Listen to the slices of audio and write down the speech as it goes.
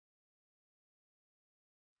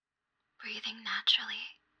breathing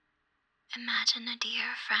naturally, imagine a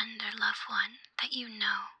dear friend or loved one that you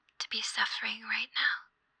know to be suffering right now.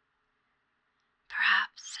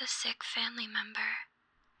 Perhaps a sick family member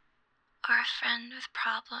or a friend with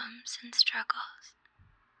problems and struggles.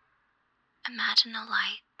 Imagine a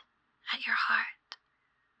light at your heart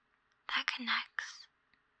that connects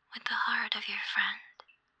with the heart of your friend.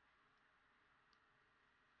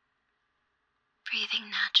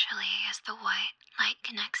 Breathing naturally as the white light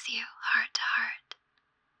connects you heart to heart.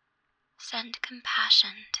 Send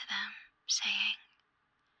compassion to them, saying,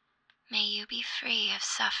 "May you be free of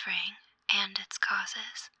suffering and its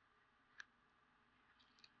causes."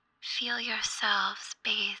 Feel yourselves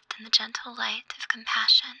bathed in the gentle light of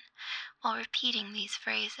compassion while repeating these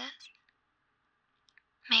phrases.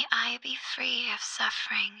 May I be free of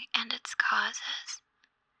suffering and its causes.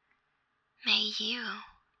 May you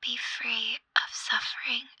be free of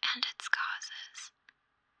suffering and its causes.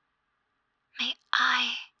 May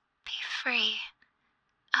I be free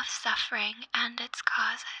of suffering and its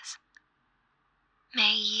causes.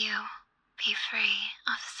 May you be free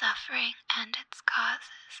of suffering and its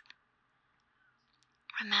causes.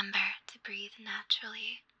 Remember to breathe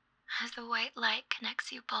naturally as the white light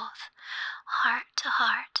connects you both heart to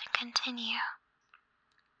heart, and continue.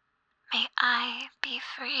 May I be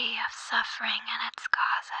free of suffering and its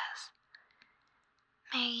causes.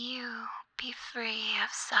 May you be free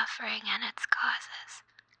of suffering and its causes.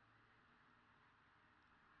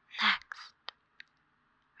 Next,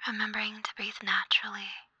 remembering to breathe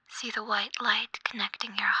naturally, see the white light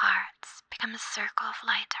connecting your hearts become a circle of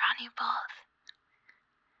light around you both.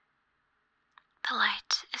 The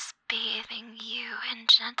light is bathing you in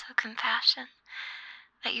gentle compassion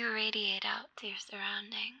that you radiate out to your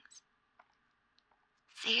surroundings.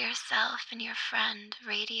 See yourself and your friend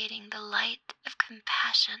radiating the light of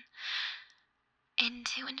compassion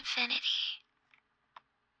into infinity.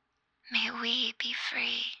 May we be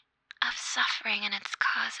free of suffering and its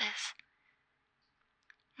causes.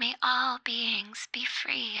 May all beings be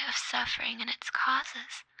free of suffering and its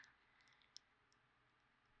causes.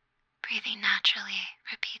 Breathing naturally,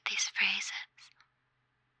 repeat these phrases.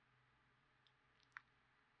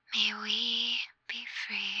 May we be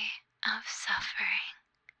free of suffering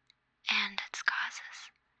and its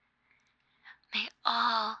causes. May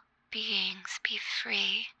all beings be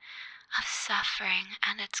free of suffering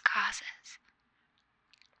and its causes.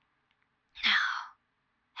 Now,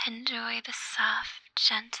 enjoy the soft,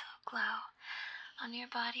 gentle glow on your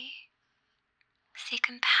body. See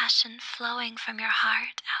compassion flowing from your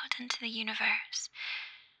heart out into the universe.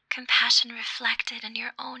 Compassion reflected in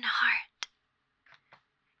your own heart.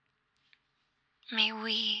 May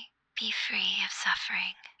we be free of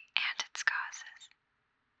suffering and its causes.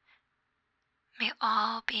 May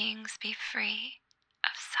all beings be free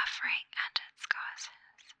of suffering and its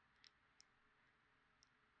causes.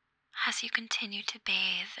 As you continue to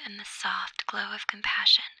bathe in the soft glow of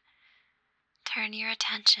compassion, turn your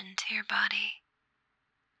attention to your body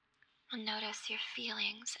and notice your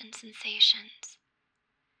feelings and sensations.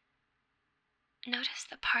 Notice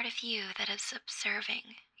the part of you that is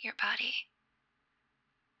observing your body.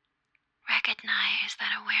 Recognize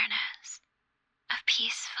that awareness, a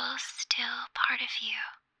peaceful, still part of you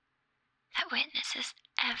that witnesses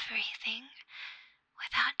everything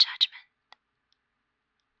without judgment.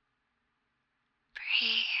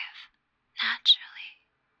 Breathe naturally.